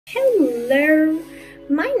Hello,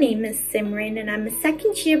 my name is Simran and I'm a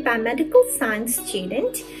second year Biomedical Science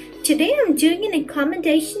student. Today I'm doing an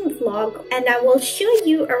accommodation vlog and I will show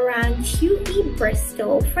you around UWE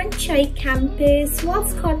Bristol, Frenchay Campus,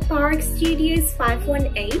 Wallscourt Park, Studios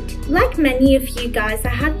 518. Like many of you guys, I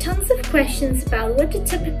had tons of questions about what a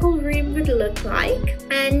typical room would look like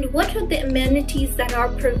and what are the amenities that are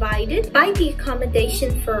provided by the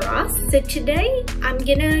accommodation for us. So today I'm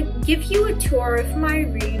gonna give you a tour of my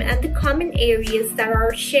room and the common areas that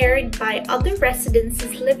are shared by other residents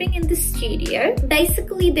living in the studio.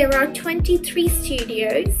 Basically, there are 23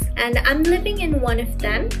 studios and I'm living in one of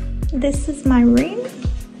them. This is my room.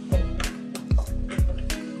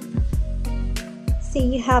 So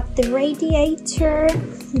you have the radiator,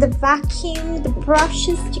 the vacuum, the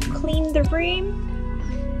brushes to clean the room.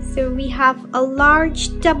 So we have a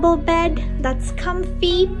large double bed that's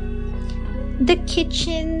comfy, the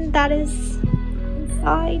kitchen that is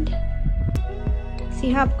inside. So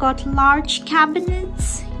you have got large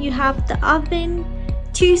cabinets, you have the oven,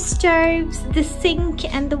 2 stoves, the sink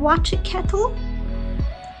and the water kettle.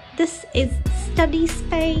 This is study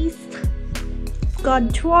space.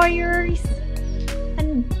 Got drawers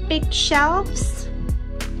and big shelves.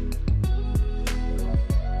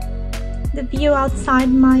 The view outside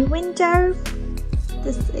my window.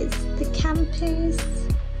 This is the campus.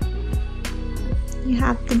 You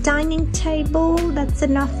have the dining table, that's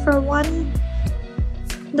enough for one.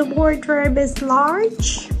 The wardrobe is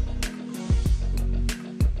large.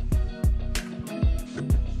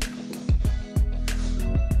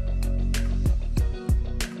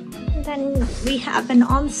 Then we have an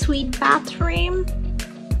ensuite bathroom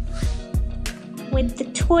with the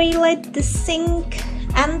toilet, the sink,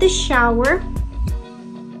 and the shower.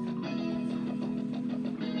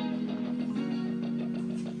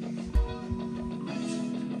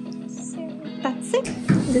 So that's it.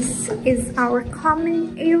 This is our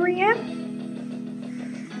common area.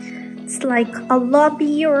 It's like a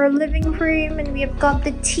lobby or a living room, and we have got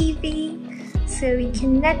the TV, so we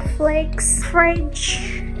can Netflix,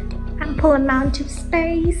 fridge, ample amount of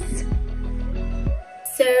space.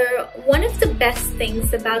 So one of the best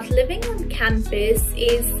things about living on campus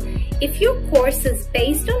is if your course is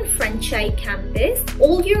based on Frenchay Campus,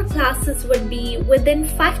 all your classes would be within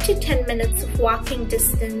 5 to 10 minutes of walking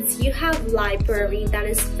distance. You have library that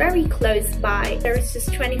is very close by. There is just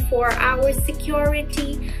 24-hour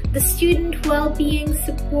security, the student well-being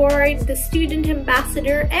support, the student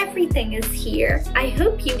ambassador, everything is here. I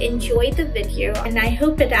hope you enjoyed the video and I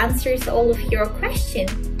hope it answers all of your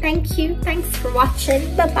questions. Thank you. Thanks for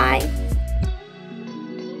watching. Bye-bye.